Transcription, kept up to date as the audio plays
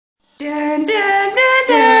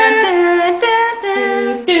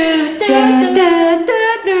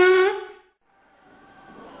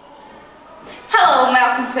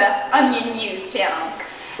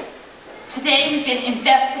been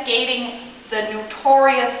investigating the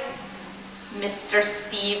notorious Mr.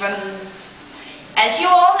 Stevens. As you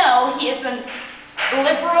all know, he is the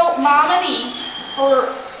liberal nominee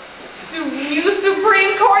for new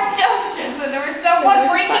Supreme Court Justice, and there was someone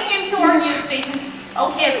breaking into our news station.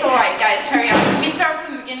 Okay, it's alright, guys, carry on. Can we start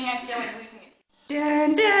from the beginning? I feel like losing it.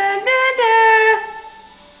 Dun, dun, dun, dun.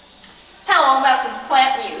 Hello and welcome to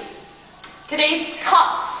Plant News. Today's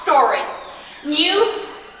top story. New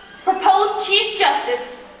proposed Chief Justice,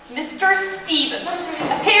 Mr. Stevens,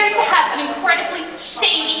 appears to have an incredibly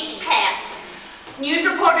shady past. News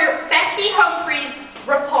reporter Becky Humphreys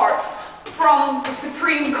reports from the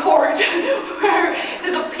Supreme Court where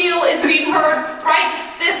his appeal is being heard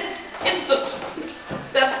right this instant.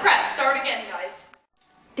 That's crap. Start again, guys.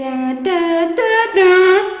 Dun, dun, dun,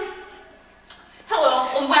 dun.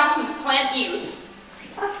 Hello and welcome to Plant News.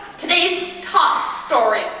 Today's top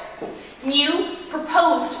story. New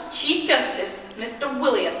proposed Chief Justice, Mr.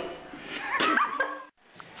 Williams.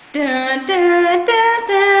 Dun, dun, dun,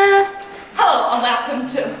 dun. Hello and welcome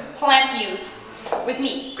to Plant News with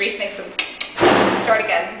me, Grace Nixon. Start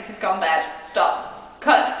again. This has gone bad. Stop.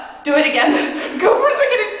 Cut. Do it again. Go for the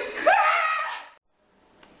beginning.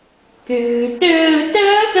 Do, do,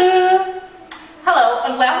 do, do. Hello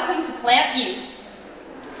and welcome to Plant News.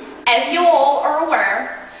 As you all are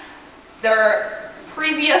aware, their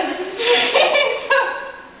previous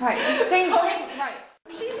Right, just sing. Right.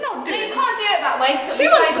 She's not doing You it. can't do it that way. She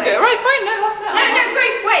wants to do it. Right, fine, no, that's No, no,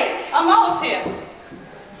 Grace, wait. I'm out of here.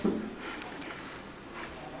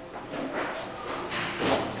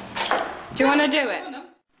 Do you want to do it?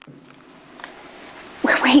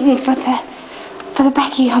 We're waiting for the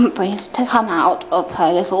Becky Humphreys to come out of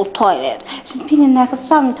her little toilet. She's been in there for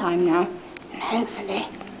some time now, and hopefully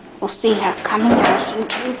we'll see her coming out in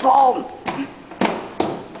true form.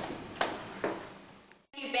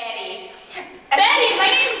 Betty. Betty, my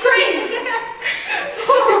name's Grace.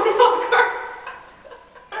 Sorry, Walker.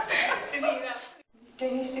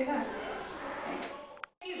 Don't you do that?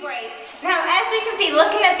 Thank you, Grace. Now, as you can see,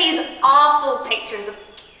 looking at these awful pictures of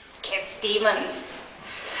Kid Stevens.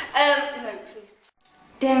 No, please.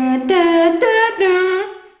 Dun, dun, dun,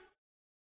 dun.